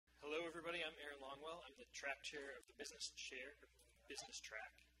everybody. I'm Aaron Longwell. I'm the track chair of the business track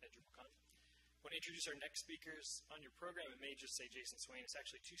at DrupalCon. I want to introduce our next speakers on your program. It may just say Jason Swain. It's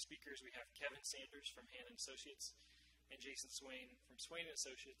actually two speakers. We have Kevin Sanders from Hannon Associates and Jason Swain from Swain &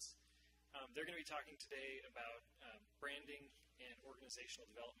 Associates. They're going to be talking today about branding and organizational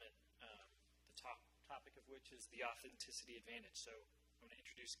development, the topic of which is the authenticity advantage. So I'm going to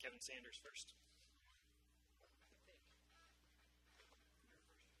introduce Kevin Sanders first.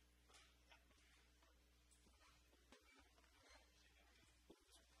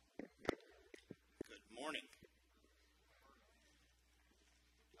 Morning.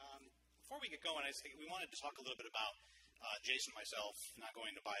 Before we get going, we wanted to talk a little bit about Jason and myself, not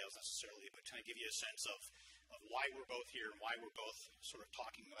going into bios necessarily, but kind of give you a sense of why we're both here and why we're both sort of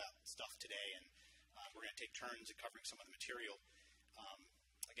talking about stuff today. And we're going to take turns at covering some of the material.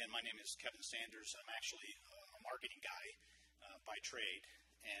 Again, my name is Kevin Sanders. I'm actually a marketing guy by trade.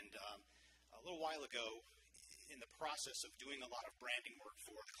 And a little while ago, in the process of doing a lot of branding work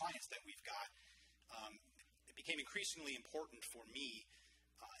for the clients that we've got, it became increasingly important for me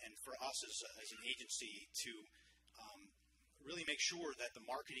and for us as an agency to really make sure that the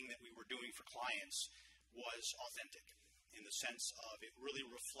marketing that we were doing for clients was authentic in the sense of it really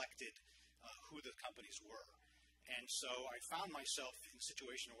reflected who the companies were. And so I found myself in a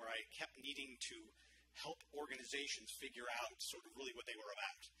situation where I kept needing to help organizations figure out sort of really what they were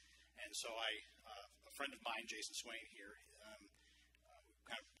about. And so a friend of mine, Jason Swain here,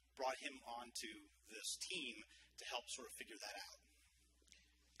 kind of brought him onto this team to help sort of figure that out.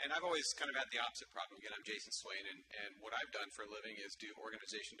 And I've always kind of had the opposite problem. Again, I'm Jason Swain, and what I've done for a living is do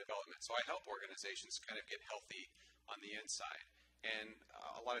organization development. So I help organizations kind of get healthy on the inside. And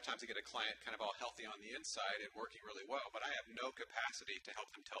a lot of times I get a client kind of all healthy on the inside and working really well, but I have no capacity to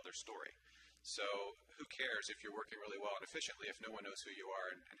help them tell their story. So who cares if you're working really well and efficiently if no one knows who you are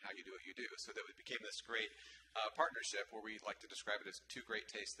and how you do what you do? So that it became this great partnership where we like to describe it as two great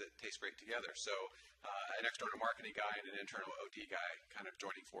tastes that taste great together. So an external marketing guy and an internal OD guy kind of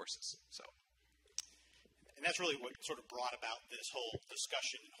joining forces. And that's really what sort of brought about this whole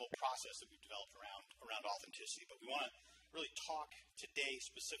discussion and whole process that we've developed around authenticity. But we want to really talk today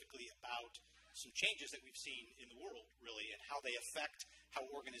specifically about some changes that we've seen in the world, really, and how they affect how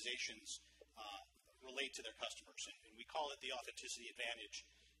organizations relate to their customers. And we call it the authenticity advantage,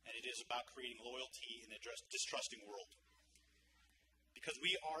 and it is about creating loyalty in a distrusting world. Because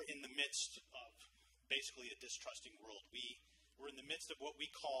we are in the midst of basically a distrusting world. We're in the midst of what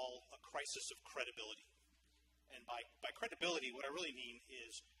we call a crisis of credibility. And by credibility, what I really mean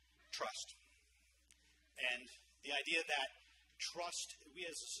is trust. And the idea that we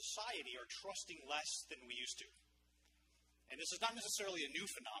as a society are trusting less than we used to. And this is not necessarily a new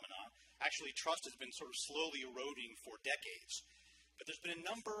phenomenon. Actually, trust has been sort of slowly eroding for decades. But there's been a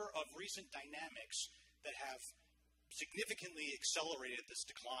number of recent dynamics that have significantly accelerated this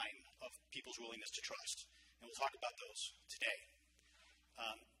decline of people's willingness to trust. And we'll talk about those today.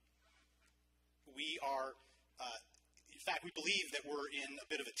 In fact, we believe that we're in a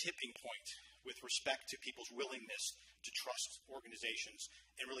bit of a tipping point with respect to people's willingness to trust organizations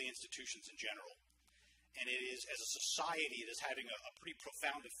and really institutions in general. And it is, as a society, it is having a pretty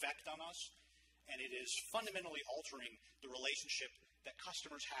profound effect on us, and it is fundamentally altering the relationship that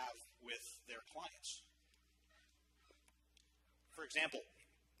customers have with their clients. For example,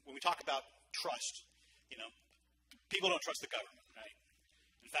 when we talk about trust, people don't trust the government, right?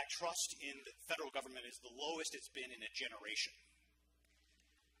 In fact, trust in the federal government is the lowest it's been in a generation.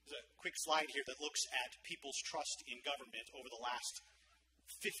 There's a quick slide here that looks at people's trust in government over the last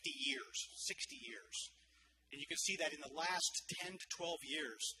 50 years, 60 years. And you can see that in the last 10 to 12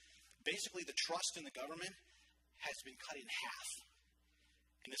 years, basically the trust in the government has been cut in half.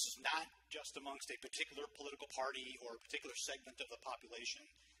 And this is not just amongst a particular political party or a particular segment of the population.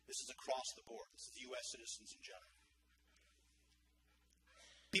 This is across the board. This is U.S. citizens in general.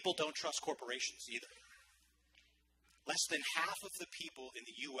 People don't trust corporations either. Less than half of the people in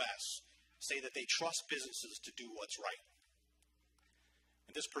the U.S. say that they trust businesses to do what's right.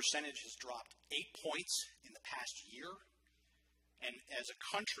 And this percentage has dropped 8 points in the past year. And as a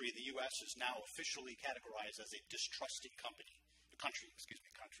country, the U.S. is now officially categorized as a distrusting country.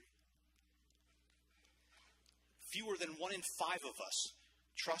 Fewer than 1 in 5 of us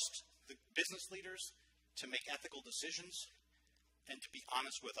trust the business leaders to make ethical decisions and to be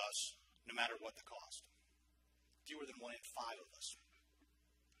honest with us no matter what the cost. Fewer than 1 in 5 of us.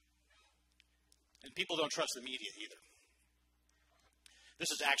 And people don't trust the media either.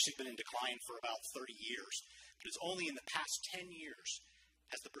 This has actually been in decline for about 30 years. But it's only in the past 10 years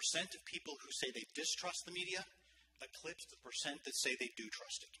has the percent of people who say they distrust the media eclipsed the percent that say they do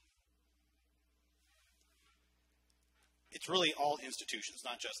trust it. it's really all institutions,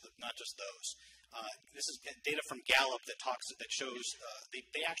 not just those. This is data from Gallup that shows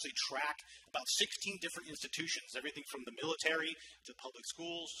they actually track about 16 different institutions, everything from the military to public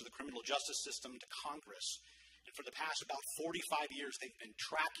schools to the criminal justice system to Congress. And for the past about 45 years, they've been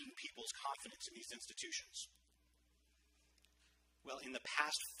tracking people's confidence in these institutions. Well, in the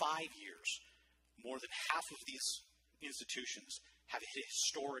past 5 years, more than half of these institutions have hit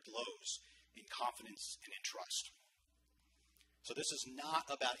historic lows in confidence and in trust. So this is not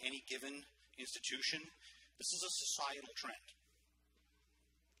about any given institution. This is a societal trend.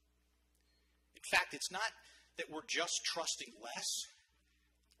 In fact, it's not that we're just trusting less,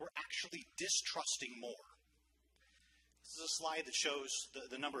 we're actually distrusting more. This is a slide that shows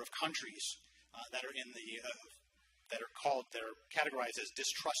the number of countries that are that are categorized as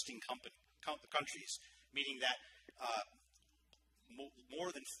distrusting countries, meaning that more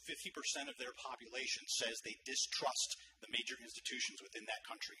than 50% of their population says they distrust the major institutions within that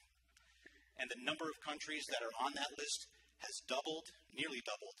country. And the number of countries that are on that list has nearly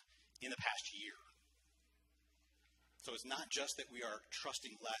doubled in the past year. So it's not just that we are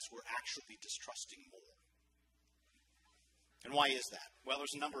trusting less, we're actually distrusting more. And why is that? Well,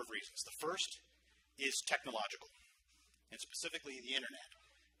 there's a number of reasons. The first is technological, and specifically the internet,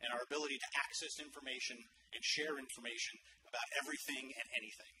 and our ability to access information and share information about everything and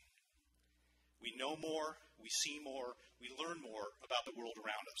anything. We know more, we see more, we learn more about the world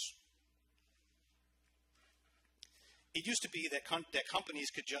around us. It used to be that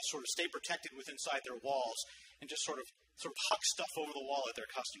companies could just sort of stay protected within inside their walls and just sort of huck stuff over the wall at their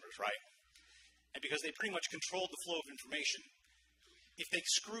customers, right? And because they pretty much controlled the flow of information, if they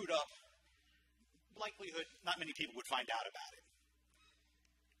screwed up, likelihood not many people would find out about it.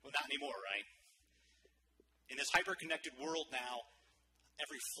 Well, not anymore, right? In this hyper-connected world now,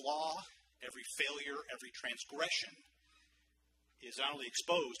 every flaw, every failure, every transgression is not only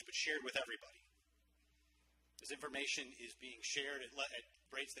exposed but shared with everybody. This information is being shared at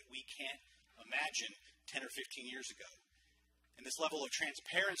rates that we can't imagine 10 or 15 years ago. And this level of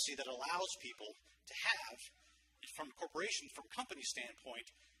transparency that allows people to have, from a corporation, from a company standpoint,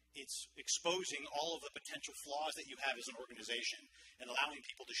 it's exposing all of the potential flaws that you have as an organization and allowing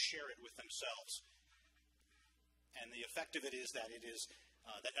people to share it with themselves. And the effect of it is that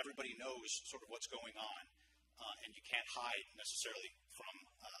that everybody knows sort of what's going on, and you can't hide necessarily from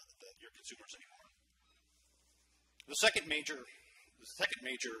your consumers anymore. The second major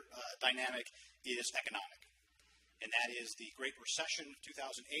dynamic is economic, and that is the Great Recession of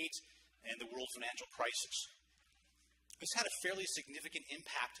 2008 and the world financial crisis. This had a fairly significant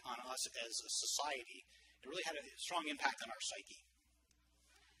impact on us as a society. It really had a strong impact on our psyche.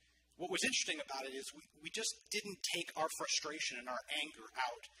 What was interesting about it is we just didn't take our frustration and our anger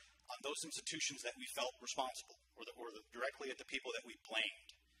out on those institutions that we felt responsible, or directly at the people that we blamed.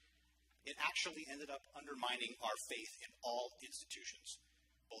 It actually ended up undermining our faith in all institutions,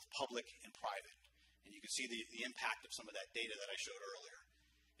 both public and private. And you can see the impact of some of that data that I showed earlier.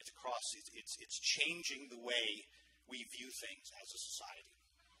 It's changing the way we view things as a society.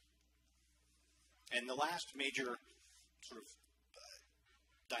 And the last major sort of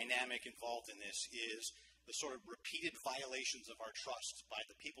dynamic involved in this is the sort of repeated violations of our trust by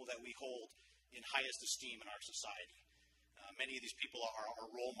the people that we hold in highest esteem in our society. Many of these people are our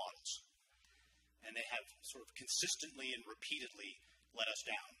role models, and they have sort of consistently and repeatedly let us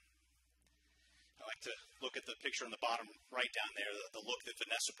down. I like to look at the picture on the bottom right down there, the look that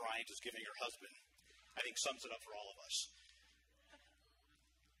Vanessa Bryant is giving her husband. I think sums it up for all of us.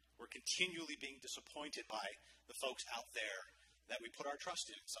 We're continually being disappointed by the folks out there that we put our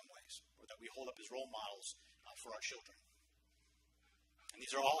trust in some ways, or that we hold up as role models for our children. And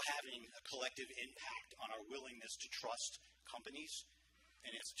these are all having a collective impact on our willingness to trust companies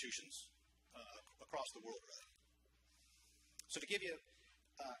and institutions across the world, really. So to give you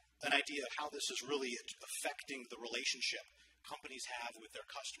an idea of how this is really affecting the relationship companies have with their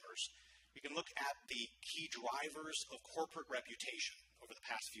customers, we can look at the key drivers of corporate reputation over the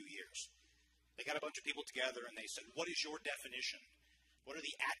past few years. They got a bunch of people together and they said, what is your definition? What are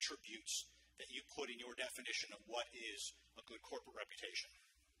the attributes that you put in your definition of what is a good corporate reputation?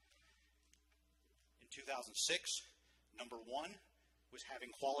 In 2006, number 1 was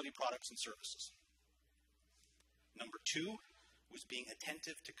having quality products and services. Number 2 was being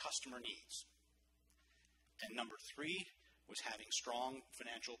attentive to customer needs. And number 3 was having strong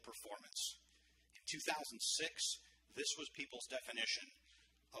financial performance. In 2006, this was people's definition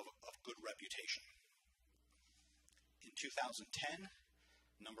of good reputation. In 2010,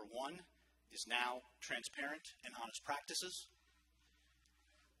 number 1 is now transparent and honest practices,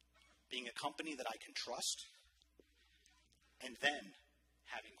 being a company that I can trust, and then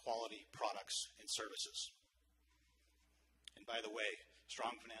having quality products and services. And by the way,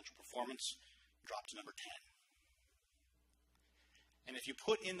 strong financial performance dropped to number 10. And if you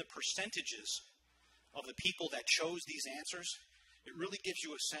put in the percentages of the people that chose these answers, it really gives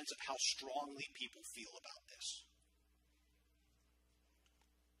you a sense of how strongly people feel about this.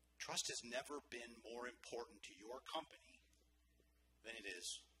 Trust has never been more important to your company than it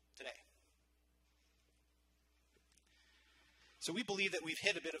is today. So we believe that we've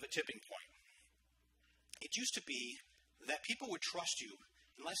hit a bit of a tipping point. It used to be that people would trust you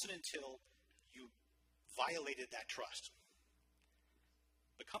unless and until you violated that trust.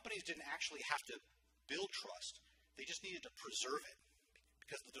 But companies didn't actually have to build trust. They just needed to preserve it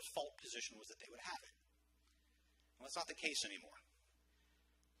because the default position was that they would have it. Well, that's not the case anymore.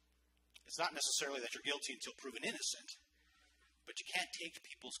 It's not necessarily that you're guilty until proven innocent, but you can't take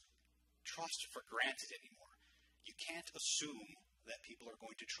people's trust for granted anymore. You can't assume that people are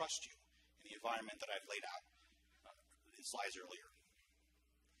going to trust you in the environment that I've laid out in slides earlier.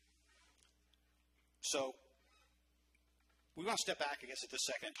 So, we want to step back, I guess, at this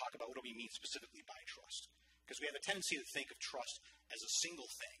second and talk about what do we mean specifically by trust. Because we have a tendency to think of trust as a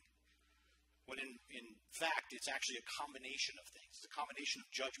single thing, when in fact it's actually a combination of things. It's a combination of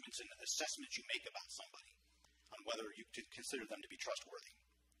judgments and assessments you make about somebody on whether you consider them to be trustworthy.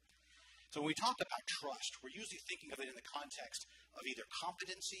 So when we talk about trust, we're usually thinking of it in the context of either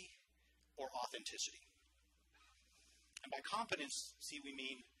competency or authenticity. And by competency, we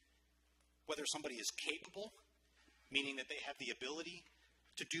mean whether somebody is capable, meaning that they have the ability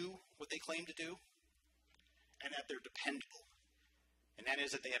to do what they claim to do, and that they're dependable. And that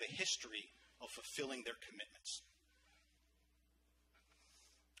is that they have a history of fulfilling their commitments.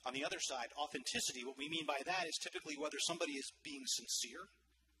 On the other side, authenticity, what we mean by that is typically whether somebody is being sincere,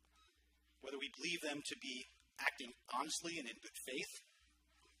 whether we believe them to be acting honestly and in good faith,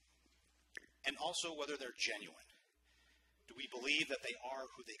 and also whether they're genuine. Do we believe that they are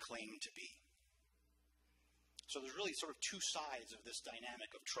who they claim to be? So there's really sort of two sides of this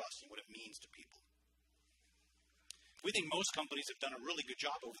dynamic of trust and what it means to people. We think most companies have done a really good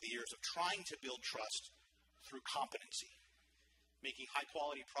job over the years of trying to build trust through competency, making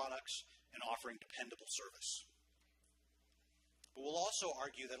high-quality products and offering dependable service. But we'll also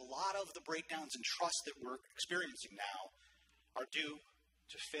argue that a lot of the breakdowns in trust that we're experiencing now are due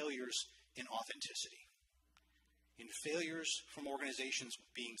to failures in authenticity, in failures from organizations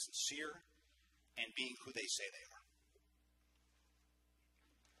being sincere and being who they say they are.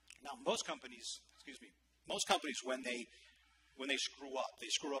 Now, most companies, when they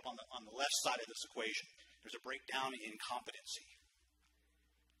screw up on the left side of this equation. There's a breakdown in competency.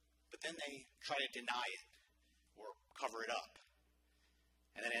 But then they try to deny it or cover it up.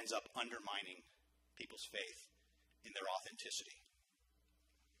 And that ends up undermining people's faith in their authenticity.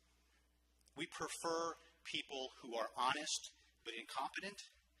 We prefer people who are honest but incompetent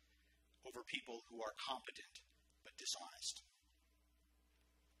over people who are competent but dishonest.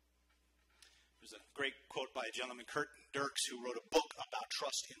 There's a great quote by a gentleman, Kurt Dirks, who wrote a book about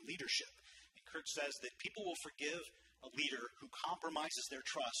trust in leadership. And Kurt says that people will forgive a leader who compromises their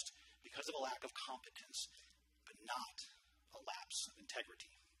trust because of a lack of competence, but not a lapse of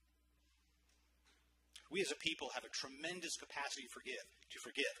integrity. We as a people have a tremendous capacity to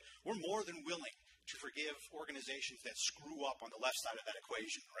forgive. We're more than willing to forgive organizations that screw up on the left side of that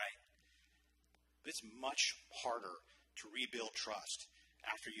equation, right? But it's much harder to rebuild trust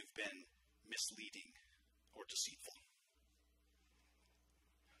after you've been misleading or deceitful.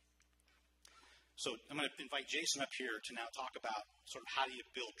 So I'm going to invite Jason up here to now talk about sort of how do you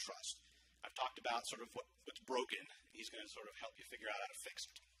build trust. I've talked about sort of what's broken. He's going to sort of help you figure out how to fix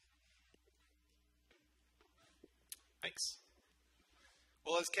it. Thanks.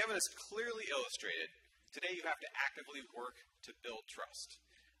 Well, as Kevin has clearly illustrated, today you have to actively work to build trust.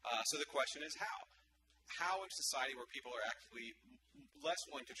 So the question is how? How in society where people are actually less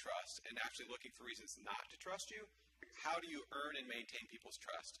willing to trust and actually looking for reasons not to trust you, how do you earn and maintain people's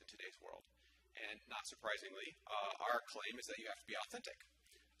trust in today's world? And not surprisingly, our claim is that you have to be authentic.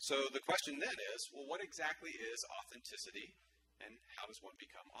 So the question then is, well, what exactly is authenticity and how does one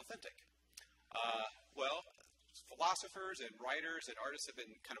become authentic? Well, philosophers and writers and artists have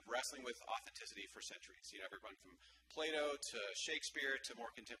been kind of wrestling with authenticity for centuries. You know, everyone from Plato to Shakespeare to more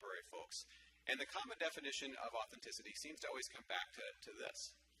contemporary folks. And the common definition of authenticity seems to always come back to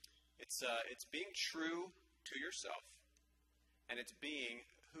this. It's being true to yourself, and it's being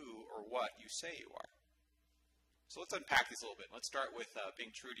who or what you say you are. So let's unpack this a little bit. Let's start with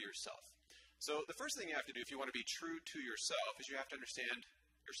being true to yourself. So the first thing you have to do if you want to be true to yourself is you have to understand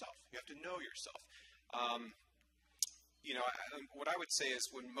yourself. You have to know yourself. What I would say is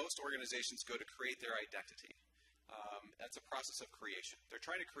when most organizations go to create their identity, that's a process of creation. They're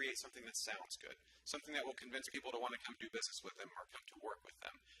trying to create something that sounds good, something that will convince people to want to come do business with them or come to work with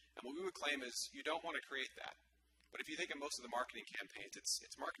them. And what we would claim is you don't want to create that. But if you think of most of the marketing campaigns,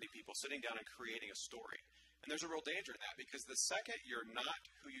 it's marketing people sitting down and creating a story. And there's a real danger in that because the second you're not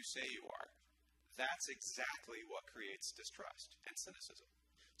who you say you are, that's exactly what creates distrust and cynicism.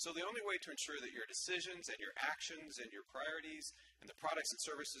 So the only way to ensure that your decisions and your actions and your priorities and the products and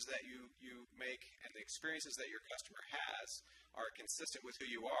services that you make and the experiences that your customer has are consistent with who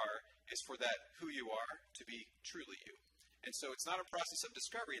you are is for that who you are to be truly you. And so it's not a process of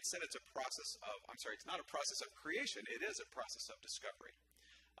discovery. Instead, it's it's not a process of creation. It is a process of discovery.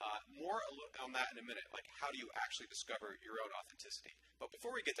 More on that in a minute, like how do you actually discover your own authenticity. But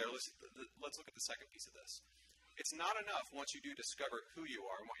before we get there, let's look at the second piece of this. It's not enough once you do discover who you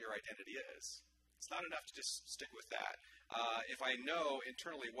are and what your identity is. It's not enough to just stick with that. If I know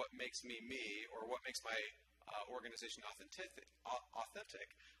internally what makes me me or what makes my organization authentic,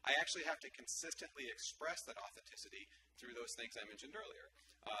 I actually have to consistently express that authenticity through those things I mentioned earlier.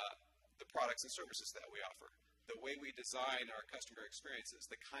 The products and services that we offer, the way we design our customer experiences,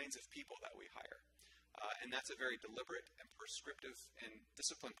 the kinds of people that we hire. And that's a very deliberate and prescriptive and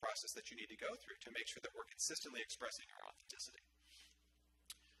disciplined process that you need to go through to make sure that we're consistently expressing our authenticity.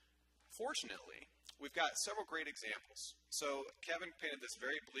 Fortunately, we've got several great examples. So Kevin painted this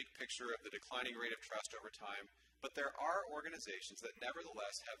very bleak picture of the declining rate of trust over time, but there are organizations that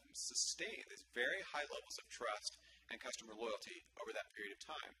nevertheless have sustained these very high levels of trust and customer loyalty over that period of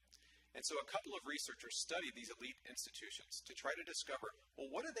time. And so a couple of researchers studied these elite institutions to try to discover, well,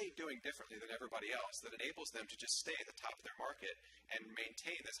 what are they doing differently than everybody else that enables them to just stay at the top of their market and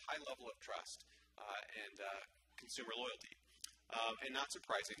maintain this high level of trust and consumer loyalty? And not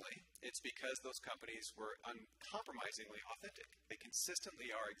surprisingly, it's because those companies were uncompromisingly authentic. They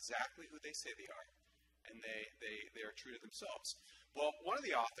consistently are exactly who they say they are, and they are true to themselves. Well, one of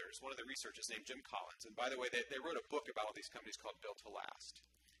the authors, one of the researchers named Jim Collins, and by the way, they wrote a book about all these companies called Built to Last.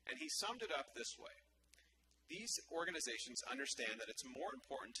 And he summed it up this way. These organizations understand that it's more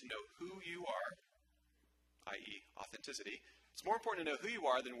important to know who you are, i.e. authenticity. It's more important to know who you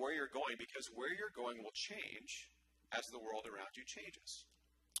are than where you're going because where you're going will change as the world around you changes.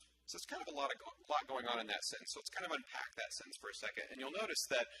 So it's kind of a lot going on in that sentence. So let's kind of unpack that sentence for a second. And you'll notice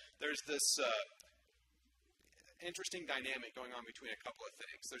that there's this interesting dynamic going on between a couple of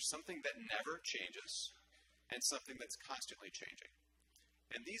things. There's something that never changes and something that's constantly changing.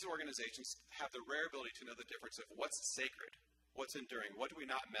 And these organizations have the rare ability to know the difference of what's sacred, what's enduring, what do we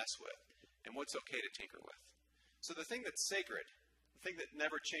not mess with, and what's okay to tinker with. So the thing that's sacred, the thing that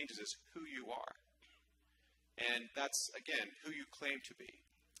never changes is who you are. And that's, again, who you claim to be.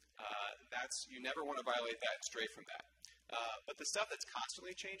 You never want to violate that and stray from that. But the stuff that's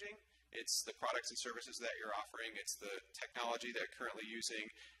constantly changing, it's the products and services that you're offering, it's the technology that you're currently using,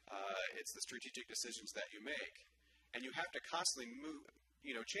 it's the strategic decisions that you make. And you have to constantly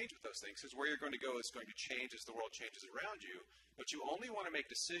change with those things, because where you're going to go is going to change as the world changes around you, but you only want to make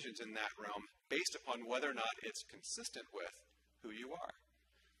decisions in that realm based upon whether or not it's consistent with who you are.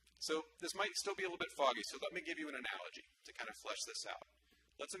 So this might still be a little bit foggy, so let me give you an analogy to kind of flesh this out.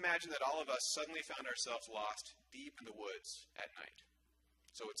 Let's imagine that all of us suddenly found ourselves lost deep in the woods at night.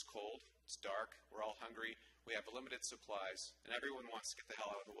 So it's cold, it's dark, we're all hungry, we have limited supplies, and everyone wants to get the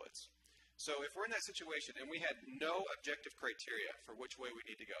hell out of the woods. So if we're in that situation and we had no objective criteria for which way we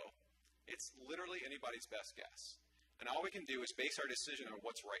need to go, it's literally anybody's best guess. And all we can do is base our decision on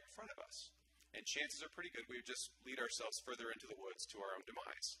what's right in front of us. And chances are pretty good we would just lead ourselves further into the woods to our own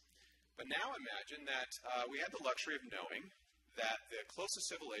demise. But now imagine that we had the luxury of knowing that the closest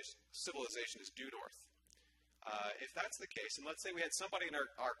civilization is due north. If that's the case, and let's say we had somebody in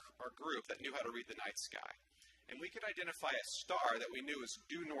our group that knew how to read the night sky, and we could identify a star that we knew was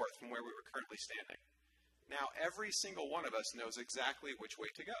due north from where we were currently standing. Now, every single one of us knows exactly which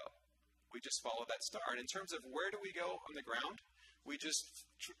way to go. We just follow that star. And in terms of where do we go on the ground, we just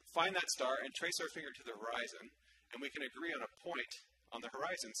find that star and trace our finger to the horizon, and we can agree on a point on the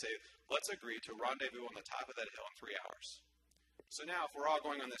horizon, say, let's agree to rendezvous on the top of that hill in 3 hours. So now, if we're all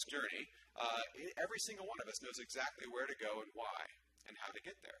going on this journey, every single one of us knows exactly where to go and why and how to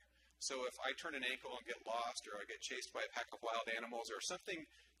get there. So if I turn an ankle and get lost, or I get chased by a pack of wild animals, or something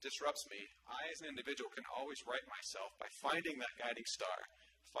disrupts me, I as an individual can always right myself by finding that guiding star,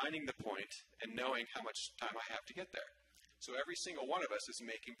 finding the point, and knowing how much time I have to get there. So every single one of us is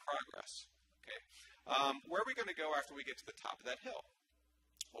making progress. Okay? Where are we going to go after we get to the top of that hill?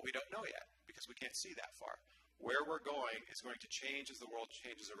 Well, we don't know yet, because we can't see that far. Where we're going is going to change as the world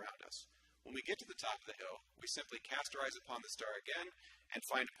changes around us. When we get to the top of the hill, we simply cast our eyes upon the star again and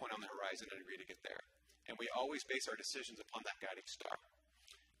find a point on the horizon and agree to get there. And we always base our decisions upon that guiding star.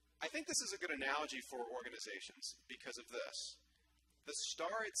 I think this is a good analogy for organizations because of this. The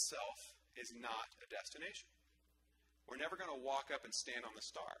star itself is not a destination. We're never going to walk up and stand on the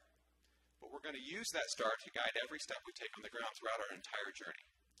star. But we're going to use that star to guide every step we take on the ground throughout our entire journey.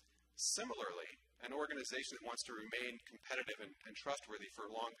 Similarly, an organization that wants to remain competitive and trustworthy for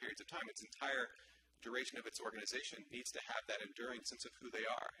long periods of time, its entire duration of its organization needs to have that enduring sense of who they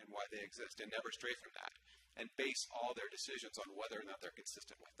are and why they exist and never stray from that and base all their decisions on whether or not they're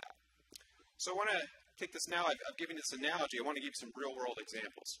consistent with that. So I want to take this now. I've given this analogy. I want to give you some real-world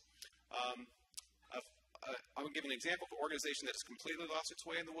examples. I'm going to give an example of an organization that has completely lost its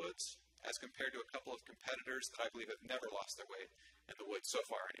way in the woods as compared to a couple of competitors that I believe have never lost their way in the woods so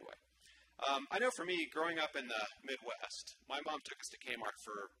far anyway. I know for me, growing up in the Midwest, my mom took us to Kmart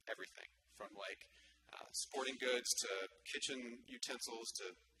for everything, from like sporting goods to kitchen utensils to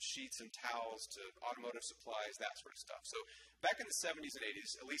sheets and towels to automotive supplies, that sort of stuff. So back in the 70s and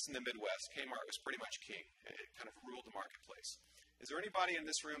 80s, at least in the Midwest, Kmart was pretty much king. It kind of ruled the marketplace. Is there anybody in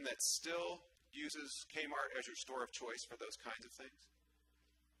this room that still uses Kmart as your store of choice for those kinds of things?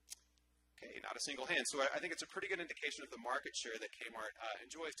 Okay, not a single hand. So I think it's a pretty good indication of the market share that Kmart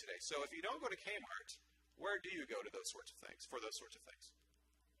enjoys today. So if you don't go to Kmart, where do you go to those sorts of things, for those sorts of things?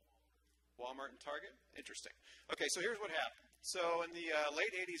 Walmart and Target? Interesting. Okay, so here's what happened. So in the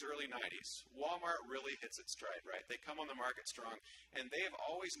late 80s, early 90s, Walmart really hits its stride, right? They come on the market strong, and they have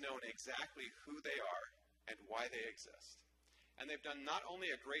always known exactly who they are and why they exist. And they've done not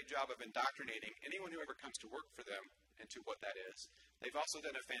only a great job of indoctrinating anyone who ever comes to work for them into what that is, they've also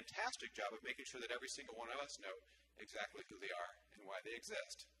done a fantastic job of making sure that every single one of us know exactly who they are and why they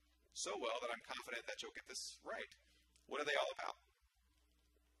exist. So well that I'm confident that you'll get this right. What are they all about?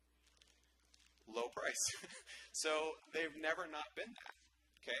 Low price. So they've never not been that.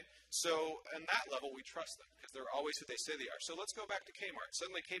 Okay? So on that level, we trust them because they're always who they say they are. So let's go back to Kmart.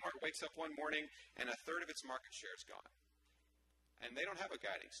 Suddenly Kmart wakes up one morning and a third of its market share is gone. And they don't have a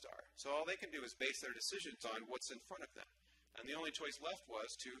guiding star. So all they can do is base their decisions on what's in front of them. And the only choice left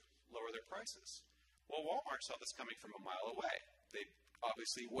was to lower their prices. Well, Walmart saw this coming from a mile away. They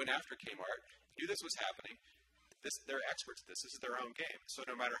obviously went after Kmart, knew this was happening. They're experts at this. This is their own game. So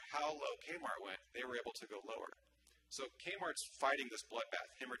no matter how low Kmart went, they were able to go lower. So Kmart's fighting this bloodbath,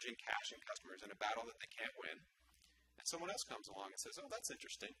 hemorrhaging cash and customers in a battle that they can't win. And someone else comes along and says, oh, that's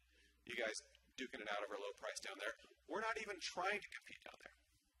interesting. You guys duking it out over a low price down there. We're not even trying to compete down there.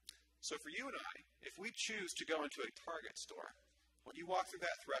 So for you and I, if we choose to go into a Target store, when you walk through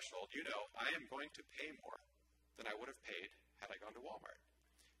that threshold, you know I am going to pay more than I would have paid had I gone to Walmart.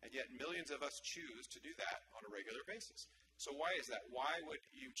 And yet millions of us choose to do that on a regular basis. So why is that? Why would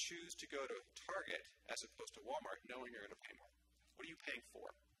you choose to go to Target as opposed to Walmart knowing you're going to pay more? What are you paying for?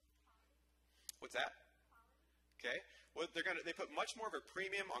 What's that? Okay. Well, they put much more of a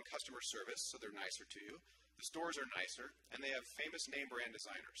premium on customer service, so they're nicer to you. The stores are nicer, and they have famous name brand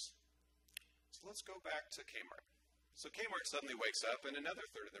designers. So let's go back to Kmart. So Kmart suddenly wakes up, and another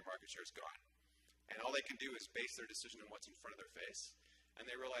third of their market share is gone. And all they can do is base their decision on what's in front of their face. And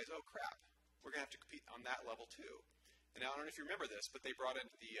they realize, oh, crap, we're going to have to compete on that level, too. And now, I don't know if you remember this, but they brought in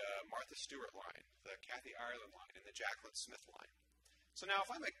the Martha Stewart line, the Kathy Ireland line, and the Jacqueline Smith line. So now, if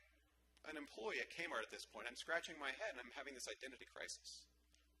I'm an employee at Kmart at this point, I'm scratching my head, and I'm having this identity crisis.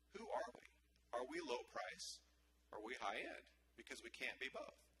 Who are we? Are we low price? Are we high end? Because we can't be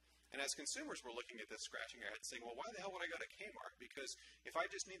both. And as consumers, we're looking at this, scratching our head, saying, well, why the hell would I go to Kmart? Because if I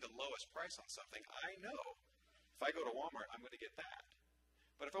just need the lowest price on something, I know if I go to Walmart, I'm going to get that.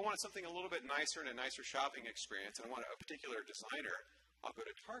 But if I wanted something a little bit nicer and a nicer shopping experience, and I want a particular designer, I'll go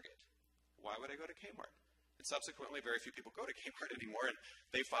to Target. Why would I go to Kmart? And subsequently, very few people go to Kmart anymore, and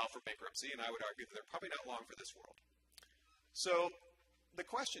they file for bankruptcy, and I would argue that they're probably not long for this world. So the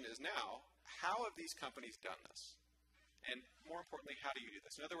question is now, how have these companies done this? And more importantly, how do you do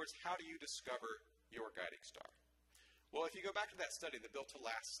this? In other words, how do you discover your guiding star? Well, if you go back to that study, the Built to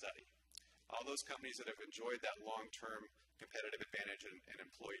Last study, all those companies that have enjoyed that long-term competitive advantage and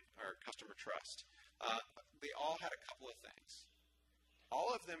employee or customer trust, they all had a couple of things. All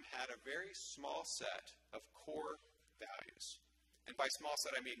of them had a very small set of core values. And by small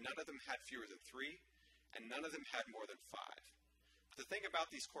set, I mean none of them had fewer than 3, and none of them had more than 5. But the thing about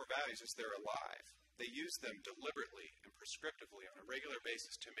these core values is they're alive. They use them deliberately and prescriptively on a regular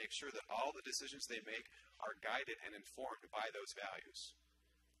basis to make sure that all the decisions they make are guided and informed by those values.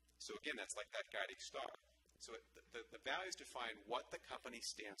 So again, that's like that guiding star. So the values define what the company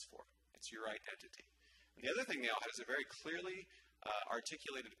stands for. It's your identity. And the other thing they all have is a very clearly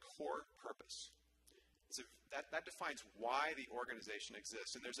articulated core purpose. That defines why the organization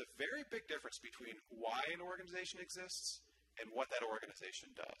exists. And there's a very big difference between why an organization exists and what that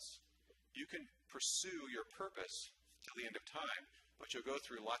organization does. You can pursue your purpose till the end of time, but you'll go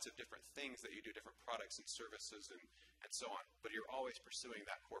through lots of different things that you do, different products and services and so on. But you're always pursuing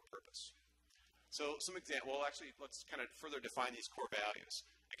that core purpose. So some example, well, actually, let's kind of further define these core values.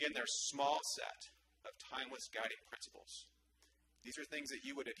 Again, they're a small set of timeless guiding principles. These are things that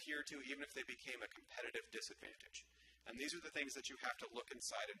you would adhere to even if they became a competitive disadvantage. And these are the things that you have to look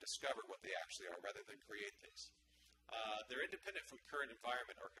inside and discover what they actually are rather than create these. They're independent from current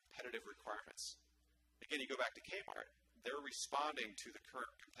environment or competitive requirements. Again, you go back to Kmart. They're responding to the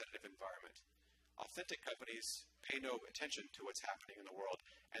current competitive environment. Authentic companies pay no attention to what's happening in the world,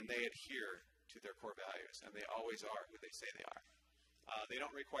 and they adhere to their core values, and they always are who they say they are. They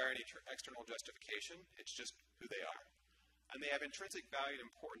don't require any external justification. It's just who they are. And they have intrinsic value and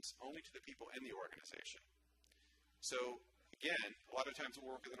importance only to the people in the organization. So, again, a lot of times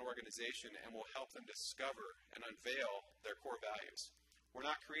we'll work with an organization and we'll help them discover and unveil their core values. We're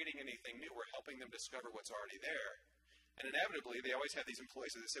not creating anything new. We're helping them discover what's already there. And inevitably, they always have these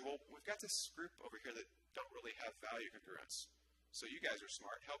employees that say, well, we've got this group over here that don't really have value congruence. So you guys are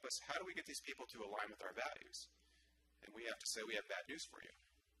smart. Help us. How do we get these people to align with our values? And we have to say, we have bad news for you.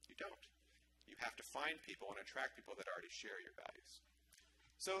 You don't. You have to find people and attract people that already share your values.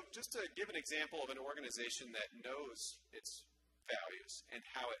 So just to give an example of an organization that knows its values and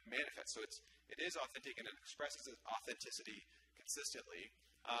how it manifests. So it is authentic and it expresses its authenticity consistently.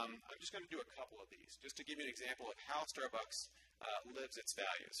 I'm just going to do a couple of these just to give you an example of how Starbucks lives its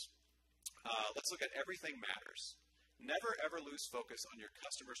values. Let's look at everything matters. Never ever lose focus on your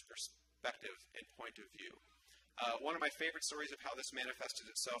customer's perspective and point of view. One of my favorite stories of how this manifested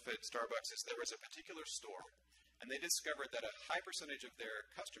itself at Starbucks is there was a particular store, and they discovered that a high percentage of their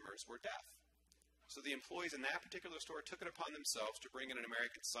customers were deaf. So the employees in that particular store took it upon themselves to bring in an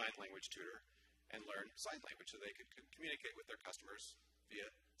American Sign Language tutor and learn sign language so they could communicate with their customers via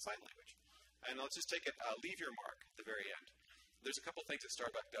sign language. And let's just take it, leave your mark at the very end. There's a couple things that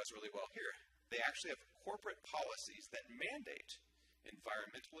Starbucks does really well here. They actually have corporate policies that mandate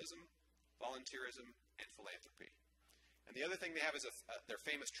environmentalism, volunteerism, and philanthropy. And the other thing they have is their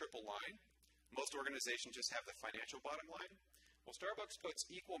famous triple line. Most organizations just have the financial bottom line. Well, Starbucks puts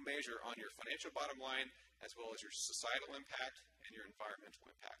equal measure on your financial bottom line as well as your societal impact and your environmental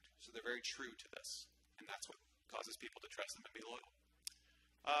impact. So they're very true to this. And that's what causes people to trust them and be loyal.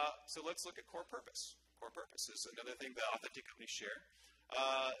 So let's look at core purpose. Core purpose is another thing that authentic companies share.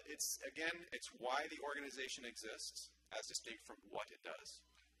 It's why the organization exists as distinct from what it does.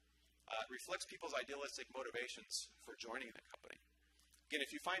 It reflects people's idealistic motivations for joining the company. Again,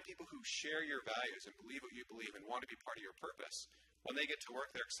 if you find people who share your values and believe what you believe and want to be part of your purpose, when they get to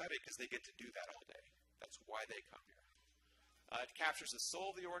work, they're excited because they get to do that all day. That's why they come here. It captures the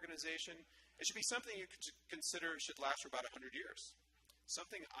soul of the organization. It should be something you could consider should last for about 100 years.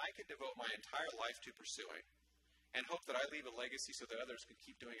 Something I could devote my entire life to pursuing and hope that I leave a legacy so that others can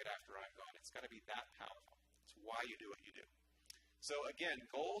keep doing it after I'm gone. It's got to be that powerful. It's why you do what you do. So again,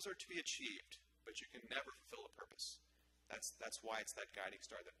 goals are to be achieved, but you can never fulfill a purpose. That's why it's that guiding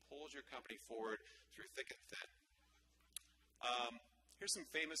star that pulls your company forward through thick and thin. Here's some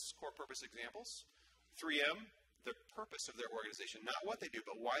famous core purpose examples. 3M, the purpose of their organization, not what they do,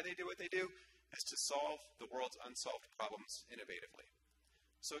 but why they do what they do, is to solve the world's unsolved problems innovatively.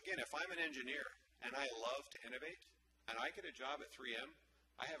 So again, if I'm an engineer and I love to innovate, and I get a job at 3M,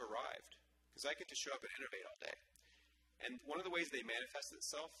 I have arrived, because I get to show up and innovate all day. And one of the ways they manifest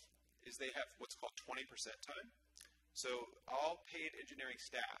itself is they have what's called 20% time. So all paid engineering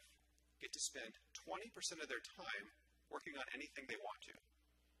staff get to spend 20% of their time working on anything they want to.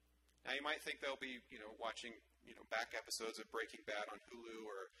 Now you might think they'll be, watching, back episodes of Breaking Bad on Hulu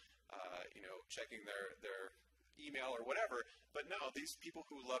or, checking their email or whatever. But no, these people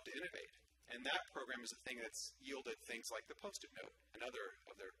who love to innovate. And that program is a thing that's yielded things like the Post-it note and other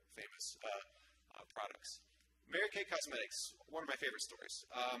of their famous products. Mary Kay Cosmetics, one of my favorite stories.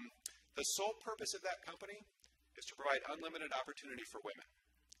 The sole purpose of that company is to provide unlimited opportunity for women.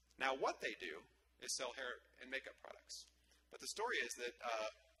 Now, what they do is sell hair and makeup products. But the story is that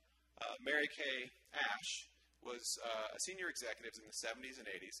Mary Kay Ash was a senior executive in the 70s and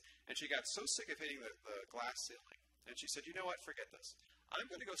 80s, and she got so sick of hitting the glass ceiling. And she said, you know what, forget this. I'm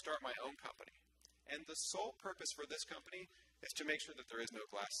going to go start my own company. And the sole purpose for this company is to make sure that there is no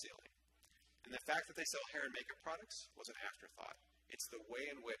glass ceiling. And the fact that they sell hair and makeup products was an afterthought. It's the way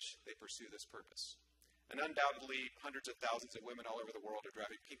in which they pursue this purpose. And undoubtedly, hundreds of thousands of women all over the world are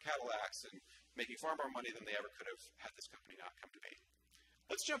driving pink Cadillacs and making far more money than they ever could have had this company not come to be.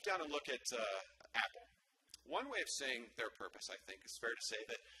 Let's jump down and look at Apple. One way of saying their purpose, I think, is fair to say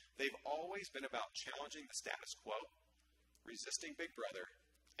that they've always been about challenging the status quo, resisting Big Brother,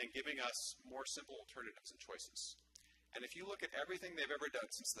 and giving us more simple alternatives and choices. And if you look at everything they've ever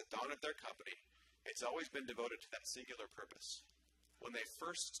done since the dawn of their company, it's always been devoted to that singular purpose. When they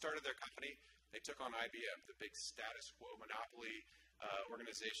first started their company, they took on IBM, the big status quo monopoly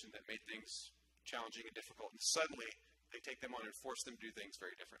organization that made things challenging and difficult. And suddenly, they take them on and force them to do things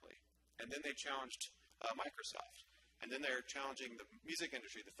very differently. And then they challenged Microsoft. And then they're challenging the music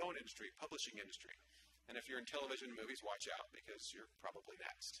industry, the phone industry, publishing industry. And if you're in television and movies, watch out, because you're probably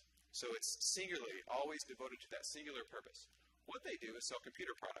next. So it's singularly, always devoted to that singular purpose. What they do is sell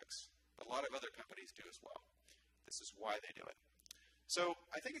computer products, but a lot of other companies do as well. This is why they do it. So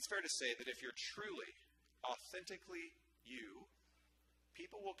I think it's fair to say that if you're truly, authentically you,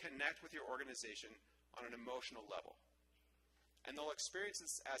 people will connect with your organization on an emotional level. And they'll experience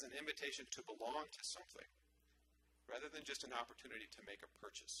this as an invitation to belong to something, rather than just an opportunity to make a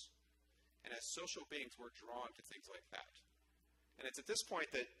purchase. And as social beings, we're drawn to things like that. And it's at this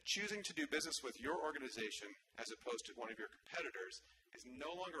point that choosing to do business with your organization as opposed to one of your competitors is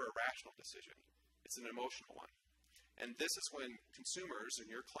no longer a rational decision. It's an emotional one. And this is when consumers and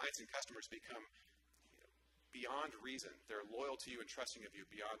your clients and customers become beyond reason. They're loyal to you and trusting of you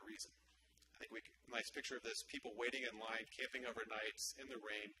beyond reason. I think nice picture of this, people waiting in line, camping overnight in the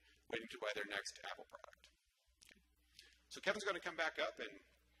rain, waiting to buy their next Apple product. Okay. So Kevin's going to come back up and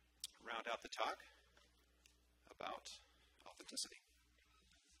round out the talk about authenticity.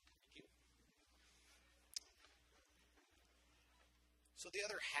 Thank you. So the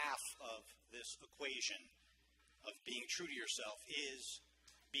other half of this equation of being true to yourself is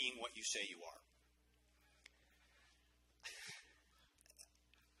being what you say you are.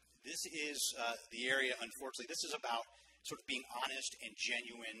 This is the area, unfortunately, this is about sort of being honest and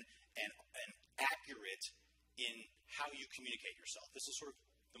genuine and accurate in how you communicate yourself. This is sort of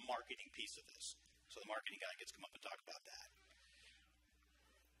the marketing piece of this. So the marketing guy gets to come up and talk about that.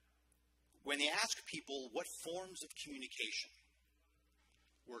 When they ask people what forms of communication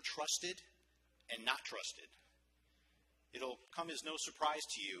were trusted and not trusted, it'll come as no surprise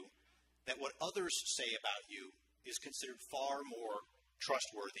to you that what others say about you is considered far more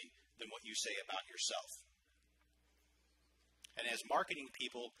trustworthy than what you say about yourself. And as marketing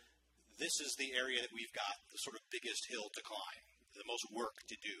people, this is the area that we've got the sort of biggest hill to climb, the most work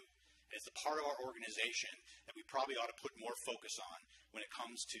to do. And it's the part of our organization that we probably ought to put more focus on when it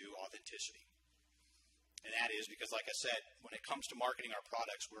comes to authenticity. And that is because, like I said, when it comes to marketing our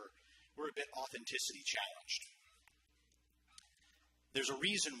products, we're a bit authenticity challenged. There's a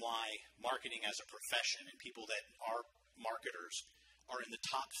reason why marketing as a profession and people that are marketers are in the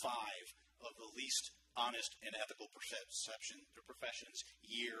top 5 of the least honest and ethical professions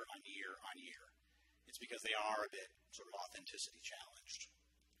year on year on year. It's because they are a bit sort of authenticity challenged.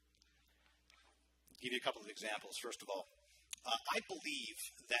 I'll give you a couple of examples. First of all, I believe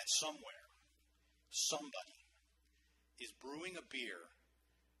that somewhere, somebody is brewing a beer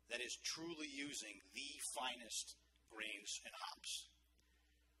that is truly using the finest grains and hops.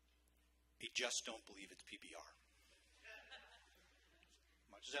 I just don't believe it's PBR.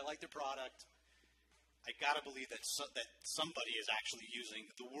 Much as I like their product, I gotta believe that somebody is actually using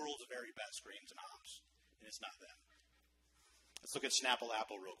the world's very best grains and hops, and it's not them. Let's look at Snapple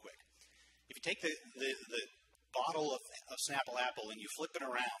Apple real quick. If you take the bottle of Snapple Apple and you flip it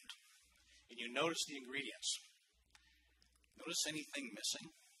around, and you notice the ingredients, notice anything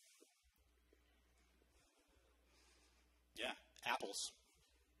missing? Yeah, apples.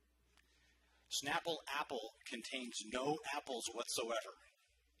 Snapple Apple contains no apples whatsoever.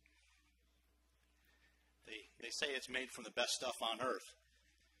 They say it's made from the best stuff on earth.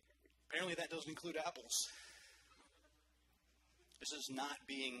 Apparently that doesn't include apples. This is not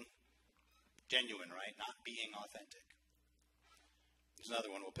being genuine, right? Not being authentic. There's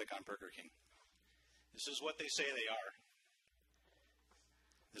another one we'll pick on Burger King. This is what they say they are.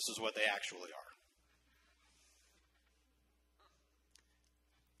 This is what they actually are.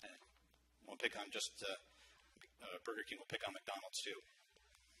 And we'll pick on just Burger King. We'll pick on McDonald's too.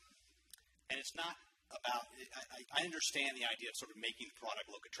 And it's not about, I understand the idea of sort of making the product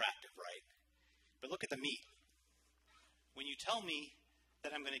look attractive, right? But look at the meat. When you tell me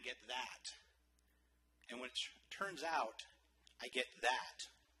that I'm going to get that, and when it turns out I get that,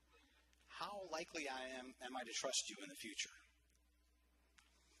 how likely am I to trust you in the future?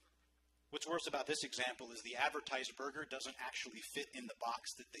 What's worse about this example is the advertised burger doesn't actually fit in the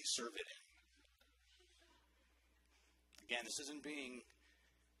box that they serve it in. Again, this isn't being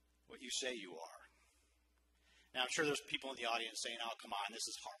what you say you are. Now, I'm sure there's people in the audience saying, oh, come on, this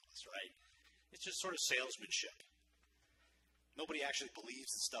is harmless, right? It's just sort of salesmanship. Nobody actually believes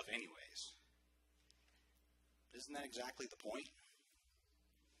this stuff anyways. Isn't that exactly the point?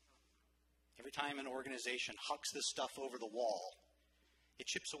 Every time an organization hucks this stuff over the wall, it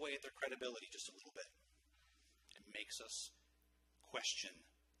chips away at their credibility just a little bit. It makes us question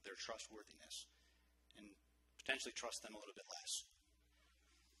their trustworthiness and potentially trust them a little bit less.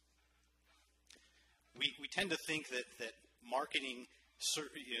 We tend to think that marketing,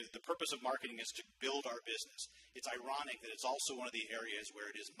 the purpose of marketing is to build our business. It's ironic that it's also one of the areas where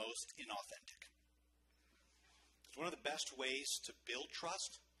it is most inauthentic. It's one of the best ways to build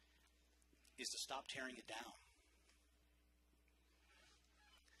trust is to stop tearing it down.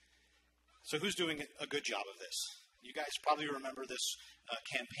 So who's doing a good job of this? You guys probably remember this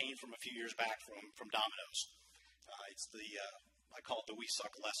campaign from a few years back from Domino's. It's I call it the We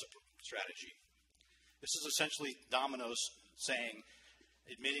Suck Less strategy. This is essentially Domino's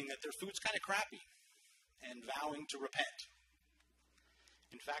admitting that their food's kind of crappy and vowing to repent.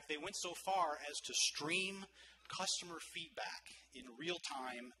 In fact, they went so far as to stream customer feedback in real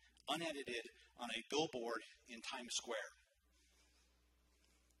time, unedited, on a billboard in Times Square.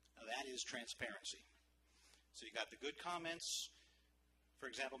 Now that is transparency. So you got the good comments. For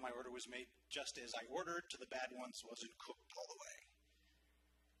example, my order was made just as I ordered, to the bad ones wasn't cooked all the way.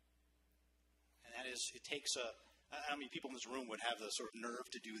 And that is, it takes how many people in this room would have the sort of nerve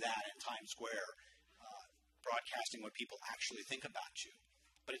to do that in Times Square, broadcasting what people actually think about you.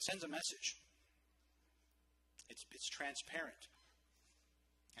 But it sends a message. It's transparent.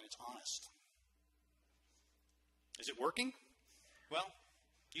 And it's honest. Is it working? Well,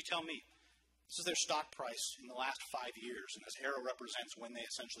 you tell me. This is their stock price in the last 5 years, and this arrow represents when they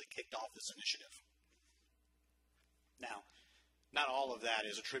essentially kicked off this initiative. Now, not all of that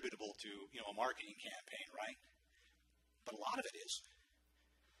is attributable to a marketing campaign, right? But a lot of it is.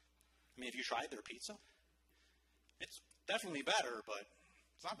 I mean, have you tried their pizza? It's definitely better, but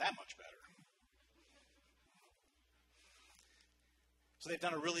it's not that much better. So they've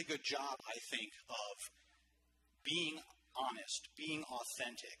done a really good job, I think, of being honest, being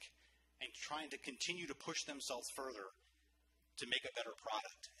authentic, and trying to continue to push themselves further to make a better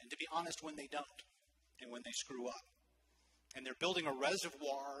product. And to be honest when they don't, and when they screw up. And they're building a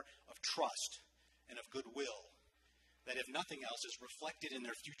reservoir of trust and of goodwill that, if nothing else, is reflected in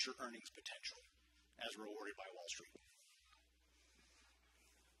their future earnings potential, as rewarded by Wall Street.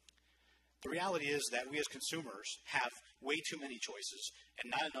 The reality is that we as consumers have way too many choices and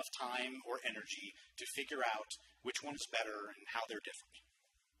not enough time or energy to figure out which one is better and how they're different.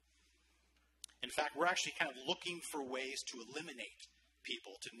 In fact, we're actually kind of looking for ways to eliminate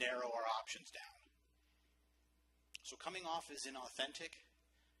people, to narrow our options down. So coming off as inauthentic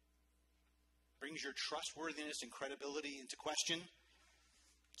brings your trustworthiness and credibility into question.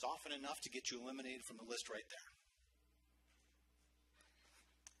 It's often enough to get you eliminated from the list right there.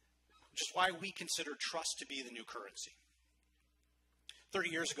 Which is why we consider trust to be the new currency.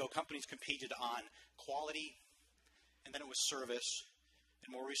 30 years ago, companies competed on quality, and then it was service, and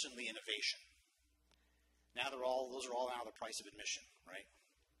more recently, innovation. Now those are all now the price of admission, right?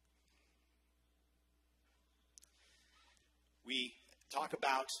 We talk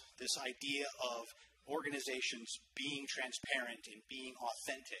about this idea of organizations being transparent and being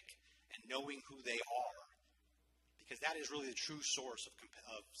authentic and knowing who they are, because that is really the true source of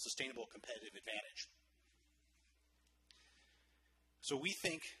sustainable competitive advantage. So we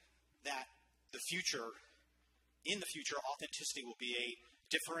think that in the future, authenticity will be a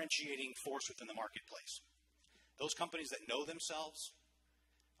differentiating force within the marketplace. Those companies that know themselves,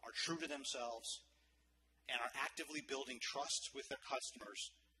 are true to themselves, and are actively building trust with their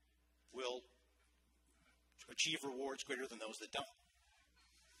customers will achieve rewards greater than those that don't.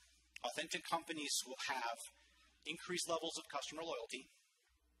 Authentic companies will have increased levels of customer loyalty.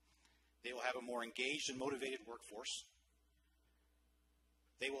 They will have a more engaged and motivated workforce.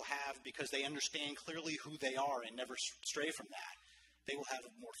 They will have, because they understand clearly who they are and never stray from that, they will have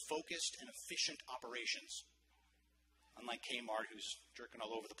more focused and efficient operations. Unlike Kmart, who's jerking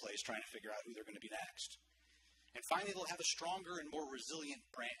all over the place trying to figure out who they're going to be next. And finally, they'll have a stronger and more resilient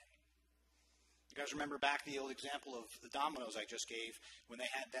brand. You guys remember back the old example of the Domino's I just gave when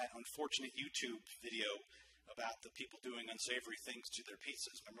they had that unfortunate YouTube video about the people doing unsavory things to their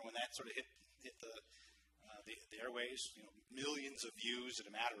pizzas. Remember when that sort of hit the airways? Millions of views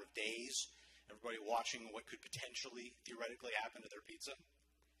in a matter of days. Everybody watching what could potentially, theoretically happen to their pizza.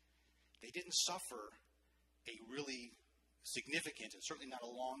 They didn't suffer a really significant and certainly not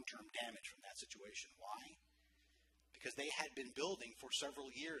a long-term damage from that situation. Why? because they had been building for several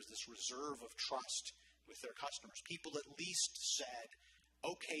years this reserve of trust with their customers. People at least said,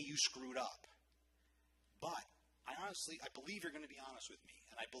 okay, you screwed up, but I believe you're going to be honest with me,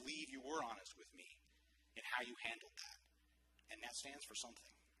 and I believe you were honest with me in how you handled that, and that stands for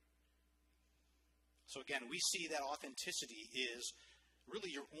something. So again, we see that authenticity is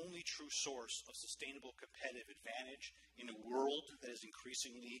really your only true source of sustainable competitive advantage in a world that is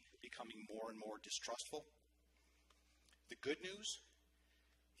increasingly becoming more and more distrustful. The good news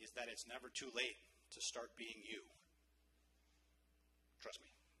is that it's never too late to start being you. Trust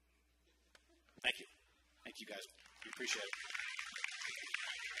me. Thank you. Thank you, guys. We appreciate it.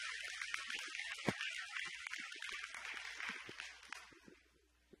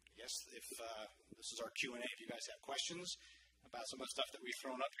 Yes, if this is our Q&A, if you guys have questions about some of the stuff that we've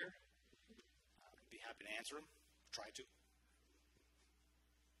thrown up here, I'd be happy to answer them. Try to. And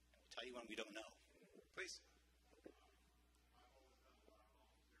we'll tell you when we don't know. Please.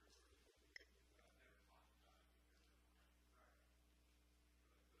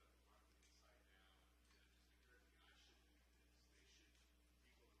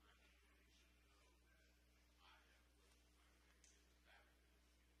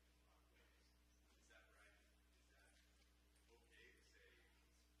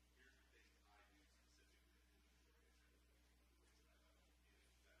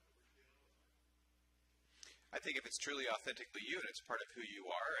 I think if it's truly authentically you and it's part of who you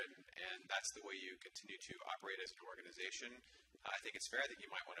are and that's the way you continue to operate as an organization, I think it's fair that you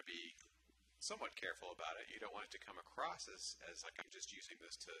might want to be somewhat careful about it. You don't want it to come across as like I'm just using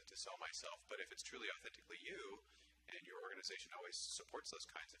this to sell myself. But if it's truly authentically you and your organization always supports those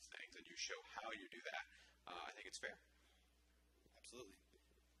kinds of things and you show how you do that, I think it's fair. Absolutely.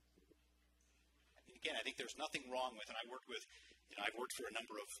 And again, I think there's nothing wrong with, and I've worked for a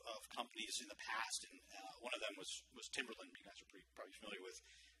number of companies in the past, and one of them was Timberland. You guys are probably familiar with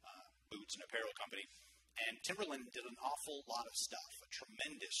boots and apparel company. And Timberland did an awful lot of stuff, a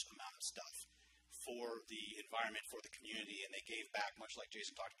tremendous amount of stuff for the environment, for the community, and they gave back, much like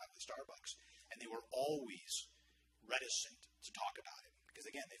Jason talked about with Starbucks. And they were always reticent to talk about it because,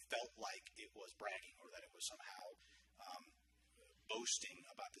 again, they felt like it was bragging or that it was somehow boasting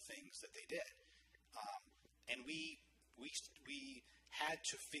about the things that they did. And we had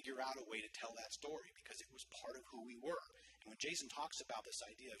to figure out a way to tell that story because it was part of who we were. And when Jason talks about this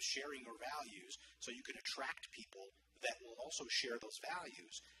idea of sharing your values so you can attract people that will also share those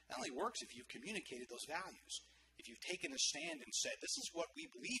values, that only works if you've communicated those values. If you've taken a stand and said, this is what we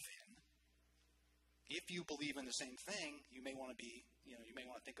believe in, if you believe in the same thing, you may want to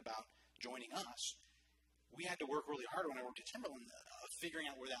think about joining us. We had to work really hard when I worked at Timberland figuring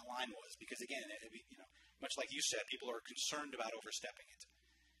out where that line was because, again, much like you said, people are concerned about overstepping it.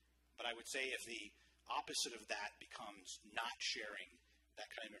 But I would say if the opposite of that becomes not sharing that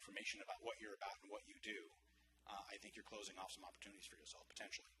kind of information about what you're about and what you do, I think you're closing off some opportunities for yourself,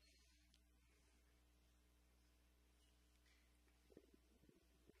 potentially.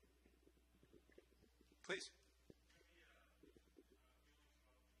 Please.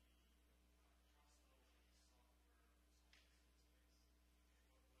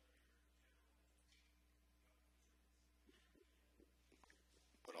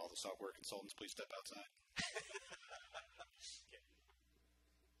 Would all the software consultants please step outside?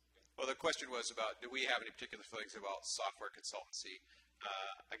 Well, the question was about, do we have any particular feelings about software consultancy?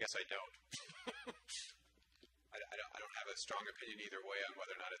 I guess I don't. I don't have a strong opinion either way on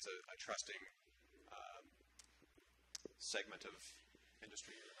whether or not it's a trusting segment of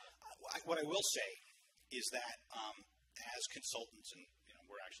industry. What I will say is that as consultants, and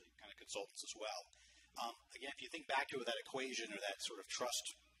we're actually kind of consultants as well, again, if you think back to that equation or that sort of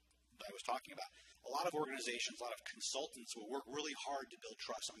trust that I was talking about, a lot of organizations, a lot of consultants will work really hard to build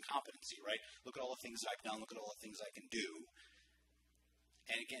trust on competency, right? Look at all the things that I've done, look at all the things I can do.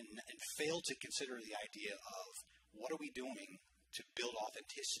 And again, and fail to consider the idea of what are we doing to build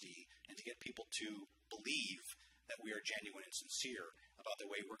authenticity and to get people to believe that we are genuine and sincere about the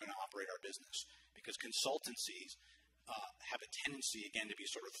way we're going to operate our business. Because consultancies have a tendency, again, to be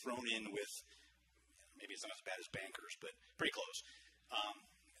sort of thrown in with, maybe it's not as bad as bankers, but pretty close,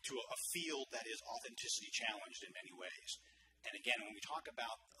 to a field that is authenticity challenged in many ways. And again, when we talk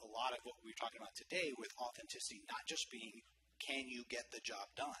about a lot of what we're talking about today with authenticity, not just being, can you get the job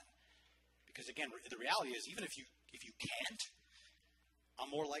done? Because again, the reality is, even if you can't,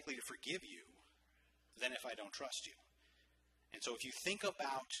 I'm more likely to forgive you than if I don't trust you. And so if you think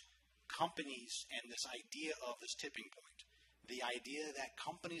about companies and this idea of this tipping point, the idea that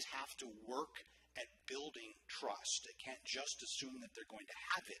companies have to work at building trust. They can't just assume that they're going to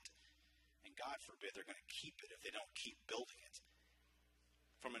have it and God forbid they're going to keep it if they don't keep building it.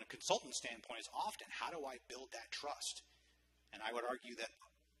 From a consultant standpoint, it's often, how do I build that trust? And I would argue that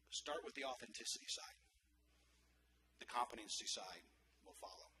start with the authenticity side. The competency side will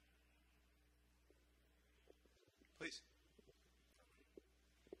follow. Please.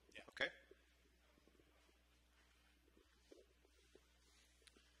 Yeah. Okay.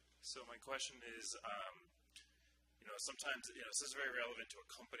 So my question is, sometimes, this is very relevant to a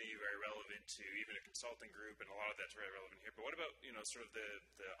company, very relevant to even a consulting group, and a lot of that's very relevant here. But what about, sort of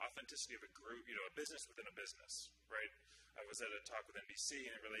the authenticity of a group, a business within a business, right? I was at a talk with NBC,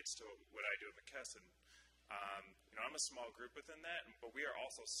 and it relates to what I do at McKesson. I'm a small group within that, but we are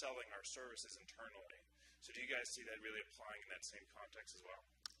also selling our services internally. So do you guys see that really applying in that same context as well?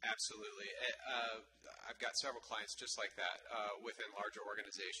 Absolutely. I've got several clients just like that within larger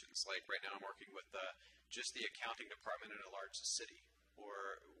organizations. Like right now I'm working with just the accounting department in a large city,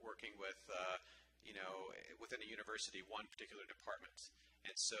 or working with, within a university, one particular department.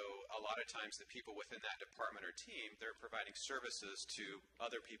 And so a lot of times the people within that department or team, they're providing services to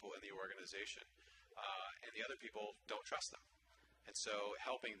other people in the organization. And the other people don't trust them. And so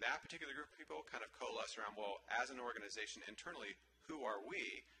helping that particular group of people kind of coalesce around, well, as an organization internally, who are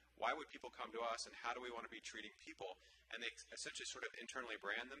we? Why would people come to us, and how do we want to be treating people? And they essentially sort of internally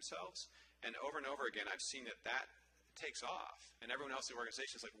brand themselves. And over again, I've seen that takes off. And everyone else in the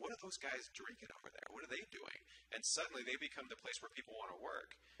organization is like, what are those guys drinking over there? What are they doing? And suddenly they become the place where people want to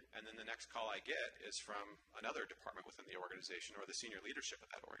work. And then the next call I get is from another department within the organization or the senior leadership of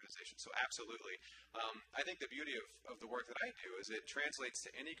that organization. So absolutely. I think the beauty of the work that I do is it translates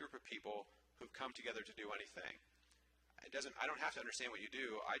to any group of people who've come together to do anything. I don't have to understand what you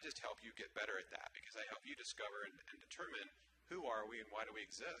do. I just help you get better at that, because I help you discover and determine who are we and why do we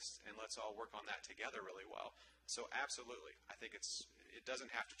exist, and let's all work on that together really well. So absolutely. I think it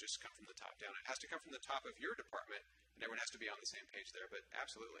doesn't have to just come from the top down. It has to come from the top of your department, and everyone has to be on the same page there, but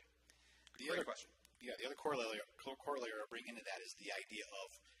absolutely. Great question. Yeah, the other corollary I bring into that is the idea of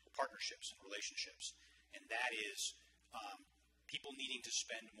partnerships and relationships. And that is people needing to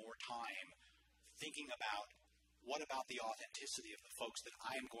spend more time thinking about, what about the authenticity of the folks that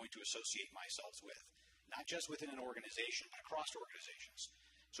I am going to associate myself with? Not just within an organization, but across organizations.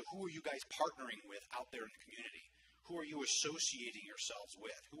 So who are you guys partnering with out there in the community? Who are you associating yourselves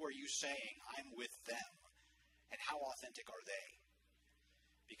with? Who are you saying, I'm with them? And how authentic are they?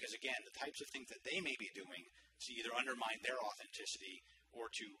 Because again, the types of things that they may be doing to either undermine their authenticity or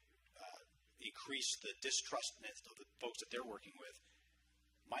to increase the distrustness of the folks that they're working with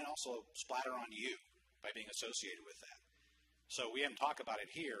might also splatter on you by being associated with that. So we haven't talked about it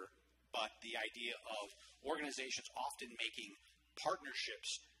here, but the idea of organizations often making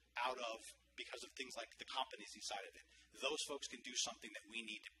partnerships out of, because of things like the competency side of it. Those folks can do something that we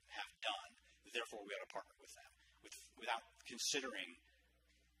need to have done, therefore we ought to partner with them, without considering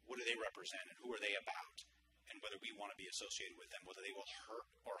what do they represent and who are they about, and whether we want to be associated with them, whether they will hurt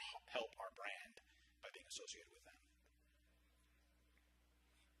or help our brand by being associated with them.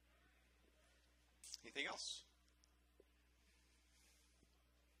 Anything else?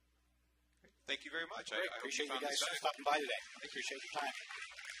 Great. Thank you very much. I appreciate you guys stopping by today. I appreciate your time.